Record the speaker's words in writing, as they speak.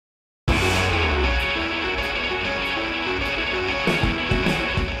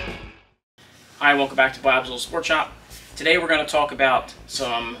Hi, welcome back to Bob's Little Sports Shop. Today we're going to talk about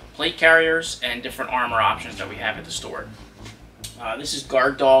some plate carriers and different armor options that we have at the store. This is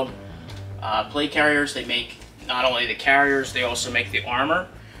Guard Dog plate carriers. They make not only the carriers, they also make the armor.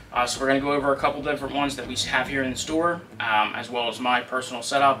 So we're going to go over a couple different ones that we have here in the store, as well as my personal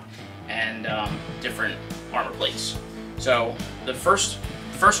setup and different armor plates. So the first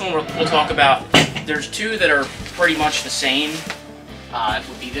one we'll talk about, there's two that are pretty much the same. It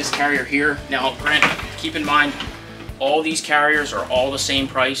would be this carrier here. Now, Brent, keep in mind, all these carriers are all the same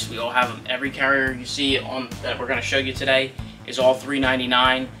price. We all have them. Every carrier you see on that we're going to show you today is all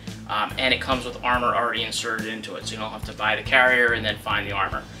 $3.99, and it comes with armor already inserted into it, so you don't have to buy the carrier and then find the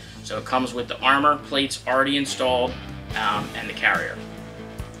armor. So it comes with the armor plates already installed and the carrier.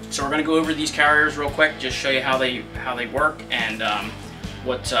 So we're going to go over these carriers real quick, just show you how they work and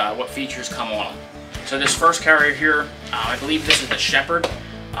what features come on them. So this first carrier here, I believe this is the Shepherd.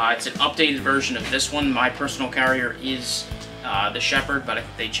 It's an updated version of this one. My personal carrier is the Shepherd, but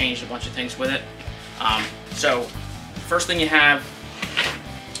they changed a bunch of things with it. So first thing you have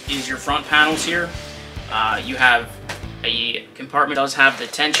is your front panels here. You have a compartment that does have the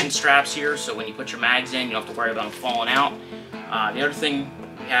tension straps here, so when you put your mags in, you don't have to worry about them falling out. The other thing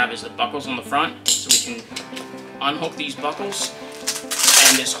we have is the buckles on the front, so we can unhook these buckles,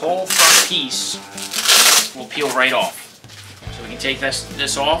 and this whole front piece will peel right off. So we can take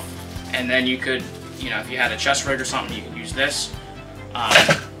this off, and then you could, if you had a chest rig or something, you could use this.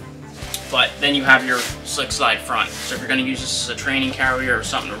 But then you have your slick slide front. So if you're going to use this as a training carrier or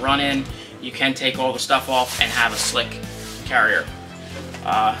something to run in, you can take all the stuff off and have a slick carrier.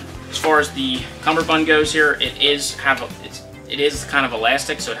 As far as the cummerbund goes here, it is kind of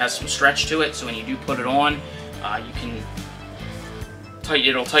elastic, so it has some stretch to it. So when you do put it on,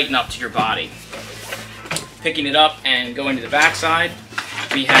 it'll tighten up to your body. Picking it up and going to the back side,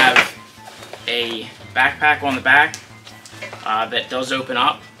 we have a backpack on the back that does open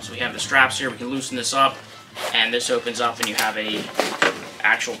up. So we have the straps here, we can loosen this up, and this opens up and you have a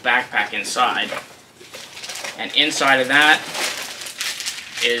actual backpack inside. And inside of that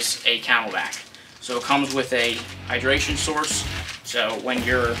is a CamelBak. So it comes with a hydration source, so when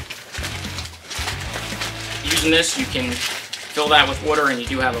you're using this, you can fill that with water, and you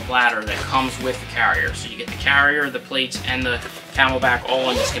do have a bladder that comes with the carrier. So you get the carrier, the plates, and the CamelBak all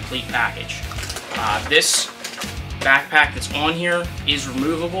in this complete package. This backpack that's on here is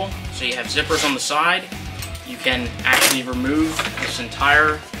removable, so you have zippers on the side. You can actually remove this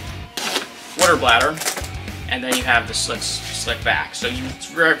entire water bladder, and then you have the slick back. So it's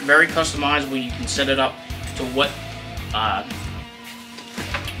very customizable. You can set it up to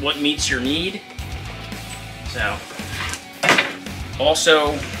what meets your need. So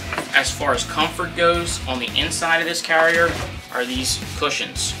also, as far as comfort goes, on the inside of this carrier are these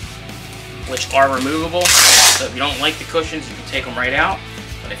cushions, which are removable. So if you don't like the cushions, you can take them right out.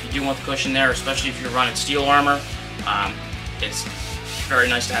 But if you do want the cushion there, especially if you're running steel armor, it's very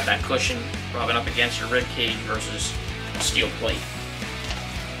nice to have that cushion rubbing up against your rib cage versus a steel plate.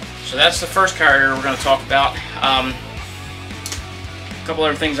 So that's the first carrier we're going to talk about. A couple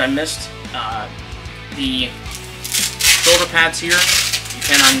other things I missed. The shoulder pads here, you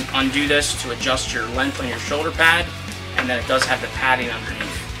can undo this to adjust your length on your shoulder pad, and then it does have the padding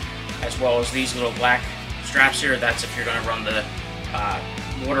underneath, as well as these little black straps here. That's if you're going to run the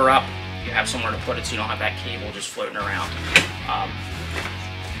water up, you have somewhere to put it so you don't have that cable just floating around.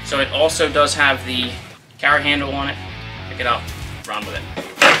 So it also does have the carry handle on it. Pick it up, run with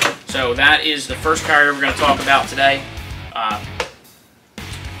it. So that is the first carrier we're going to talk about today.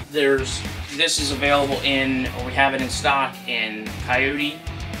 This is available we have it in stock in Coyote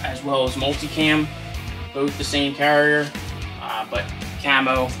as well as Multicam, both the same carrier, but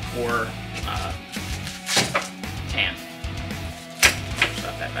camo or tan.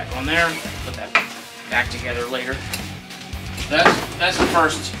 Stuff that back on there, put that back together later. That's the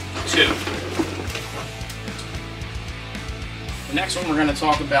first two. The next one we're going to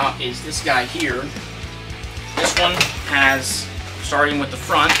talk about is this guy here. This one has, starting with the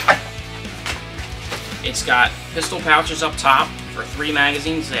front, it's got pistol pouches up top for 3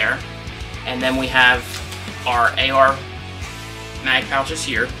 magazines there, and then we have our AR mag pouches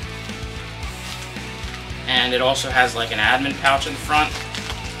here, and it also has like an admin pouch in the front,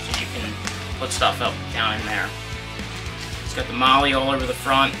 so you can put stuff up down in there. It's got the MOLLE all over the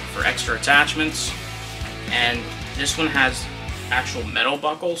front for extra attachments, and this one has actual metal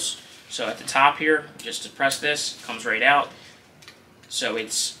buckles. So at the top here, just to press this, comes right out. So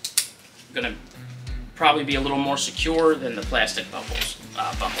it's gonna probably be a little more secure than the plastic buckles.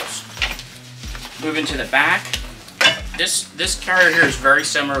 Moving to the back, this carrier here is very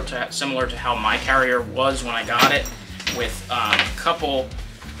similar to how my carrier was when I got it, with a couple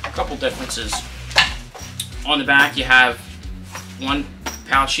differences. On the back, you have one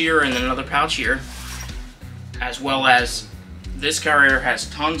pouch here and then another pouch here, as well as this carrier has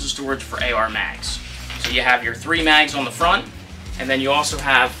tons of storage for AR mags. So you have your 3 mags on the front, and then you also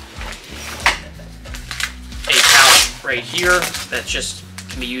have a pouch right here that just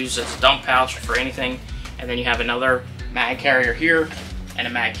can be used as a dump pouch for anything, and then you have another mag carrier here and a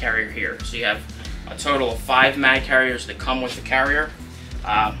mag carrier here. So you have a total of 5 mag carriers that come with the carrier,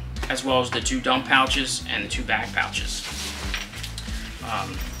 as well as the 2 dump pouches and the 2 back pouches.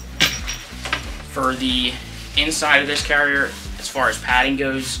 For the inside of this carrier, as far as padding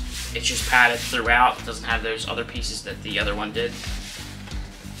goes, it's just padded throughout. It doesn't have those other pieces that the other one did.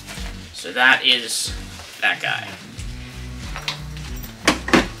 So that is that guy.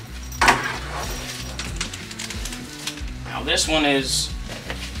 Now this one is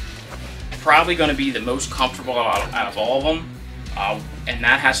probably going to be the most comfortable out of all of them, and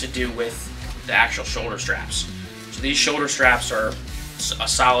that has to do with the actual shoulder straps. So these shoulder straps are a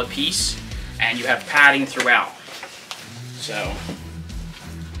solid piece, and you have padding throughout. So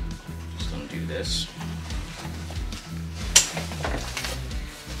just going to do this.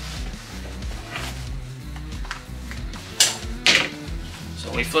 So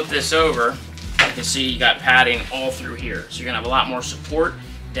when we flip this over, you can see you got padding all through here. So you're going to have a lot more support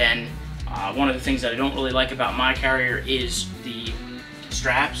than one of the things that I don't really like about my carrier is the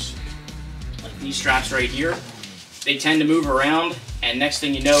straps. Like these straps right here, they tend to move around, and next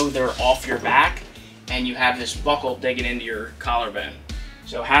thing you know, they're off your back, and you have this buckle digging into your collarbone.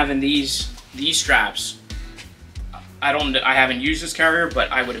 So having these straps, I haven't used this carrier,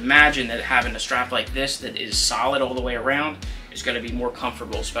 but I would imagine that having a strap like this that is solid all the way around is going to be more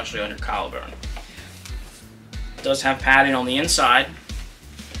comfortable, especially on your collarbone. It does have padding on the inside,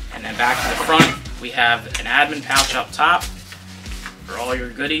 and then back to the front, we have an admin pouch up top for all your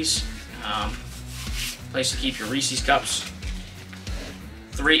goodies. Place to keep your Reese's cups.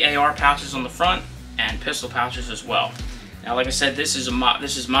 3 AR pouches on the front, and pistol pouches as well. Now, like I said, this is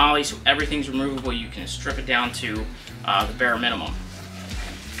Molle, so everything's removable. You can strip it down to the bare minimum.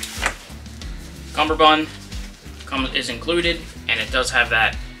 Cummerbund is included, and it does have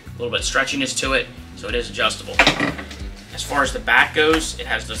that little bit stretchiness to it, so it is adjustable. As far as the back goes, it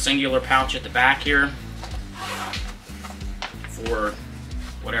has the singular pouch at the back here for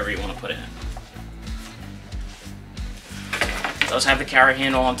whatever you want to put in it. It does have the carry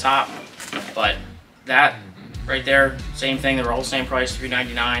handle on top, but that right there, same thing. They're all the same price,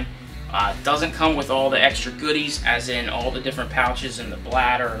 $3.99. Doesn't come with all the extra goodies, as in all the different pouches and the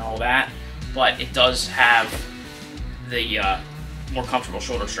bladder and all that, but it does have the more comfortable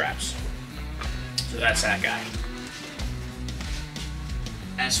shoulder straps. So that's that guy.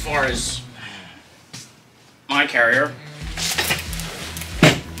 As far as my carrier,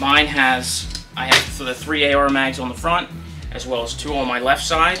 I have the 3 AR mags on the front, as well as 2 on my left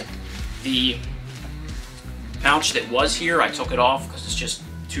side. The pouch that was here, I took it off because it's just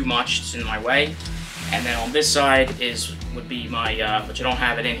too much, it's in my way. And then on this side would be my, which I don't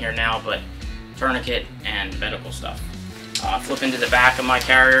have it in here now, but tourniquet and medical stuff. Flip into the back of my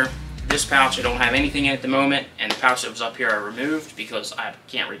carrier. This pouch I don't have anything in at the moment, and the pouch that was up here I removed because I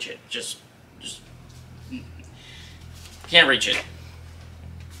can't reach it. Just can't reach it.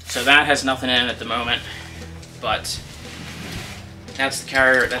 So that has nothing in it at the moment, but that's the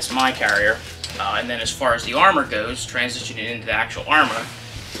carrier. That's my carrier. And then as far as the armor goes, transitioning into the actual armor,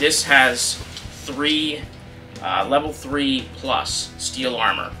 this has 3 level 3 plus steel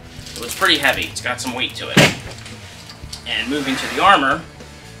armor. So it's pretty heavy. It's got some weight to it. And moving to the armor,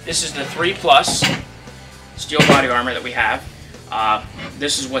 this is the 3 plus steel body armor that we have.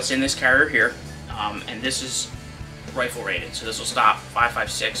 This is what's in this carrier here, and this is rifle rated. So this will stop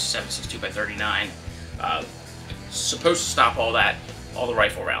 5.56, 7.62 by 39. Supposed to stop all the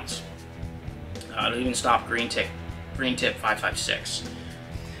rifle rounds. It'll even stop green tip 5.56.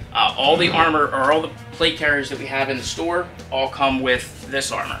 All the armor, or all the plate carriers that we have in the store, all come with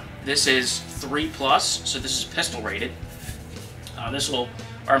this armor. This is 3 plus, so this is pistol rated. This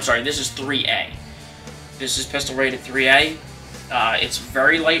is 3A. This is pistol rated 3A. It's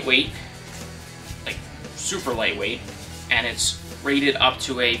very lightweight, like super lightweight, and it's rated up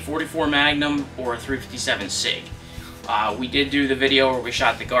to a 44 Magnum or a 357 SIG. We did do the video where we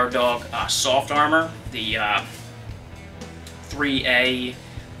shot the Guard Dog soft armor, the 3A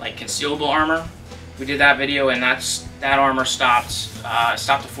like concealable armor. We did that video, and that armor stopped a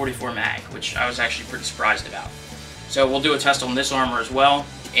 44 mag, which I was actually pretty surprised about. So we'll do a test on this armor as well.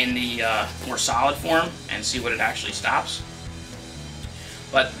 in the more solid form and see what it actually stops.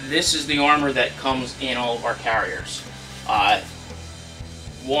 But this is the armor that comes in all of our carriers.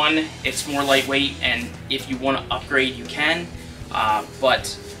 One, it's more lightweight, and if you want to upgrade, you can.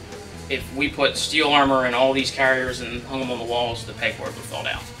 But if we put steel armor in all these carriers and hung them on the walls, the pegboard would fall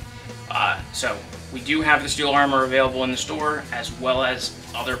down. So we do have the steel armor available in the store, as well as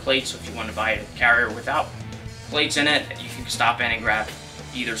other plates. So if you want to buy a carrier without plates in it, you can stop in and grab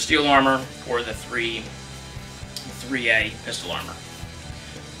either steel armor or the 3A pistol armor.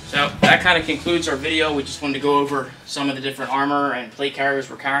 So that kind of concludes our video. We just wanted to go over some of the different armor and plate carriers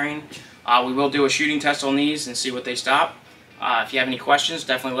we're carrying. We will do a shooting test on these and see what they stop. If you have any questions,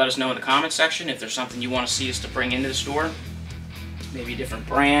 definitely let us know in the comments section. If there's something you want to see us to bring into the store, maybe a different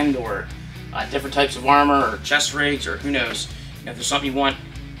brand or different types of armor or chest rigs, or who knows. If there's something you want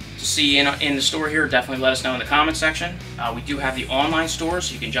to see in the store here, definitely let us know in the comments section. We do have the online store,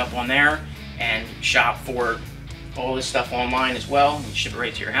 so you can jump on there and shop for all this stuff online as well, and ship it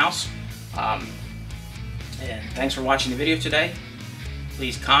right to your house. And thanks for watching the video today.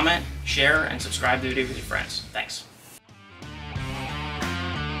 Please comment, share, and subscribe to the video with your friends. Thanks.